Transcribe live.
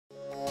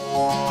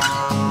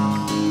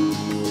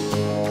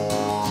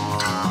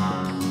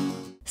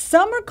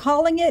are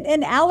calling it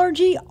an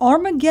allergy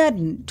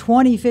Armageddon.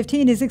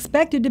 2015 is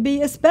expected to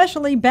be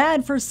especially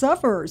bad for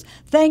sufferers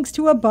thanks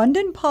to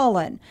abundant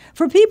pollen.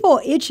 For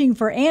people itching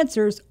for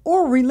answers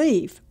or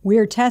relief,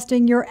 we're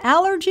testing your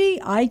allergy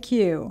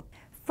IQ.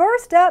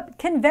 First up,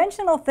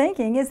 conventional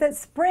thinking is that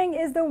spring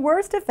is the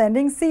worst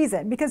offending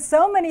season because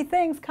so many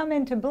things come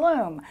into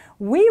bloom.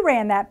 We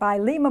ran that by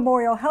Lee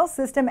Memorial Health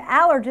System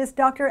allergist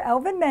Dr.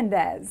 Elvin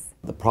Mendez.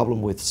 The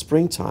problem with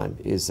springtime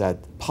is that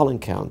pollen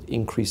count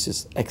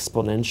increases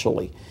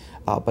exponentially,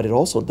 but it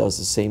also does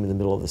the same in the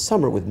middle of the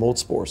summer with mold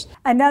spores.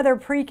 Another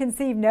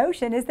preconceived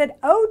notion is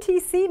that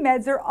OTC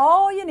meds are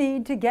all you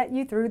need to get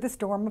you through the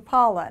storm of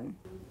pollen.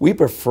 We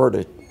prefer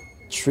to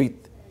treat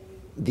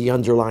the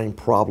underlying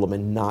problem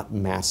and not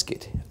mask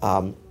it.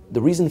 The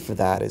reason for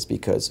that is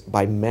because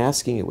by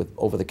masking it with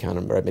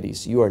over-the-counter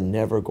remedies, you are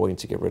never going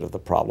to get rid of the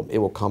problem. It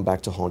will come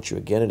back to haunt you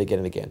again and again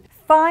and again.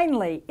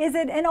 Finally, is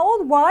it an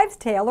old wives'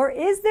 tale or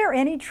is there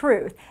any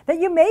truth that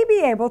you may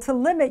be able to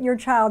limit your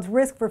child's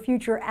risk for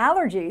future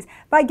allergies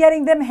by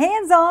getting them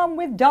hands-on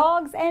with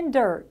dogs and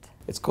dirt?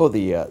 It's called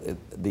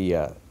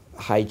the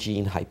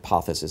hygiene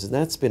hypothesis, and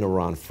that's been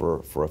around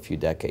for a few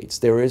decades.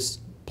 There is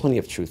plenty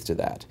of truth to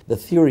that. The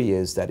theory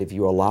is that if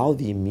you allow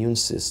the immune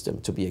system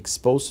to be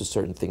exposed to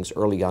certain things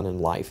early on in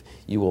life,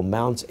 you will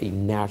mount a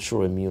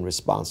natural immune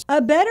response.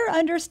 A better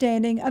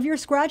understanding of your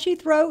scratchy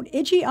throat,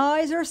 itchy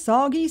eyes, or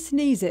soggy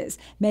sneezes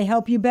may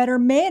help you better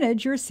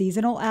manage your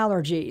seasonal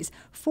allergies.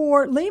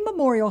 For Lee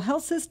Memorial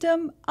Health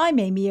System, I'm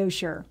Amy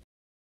Osher.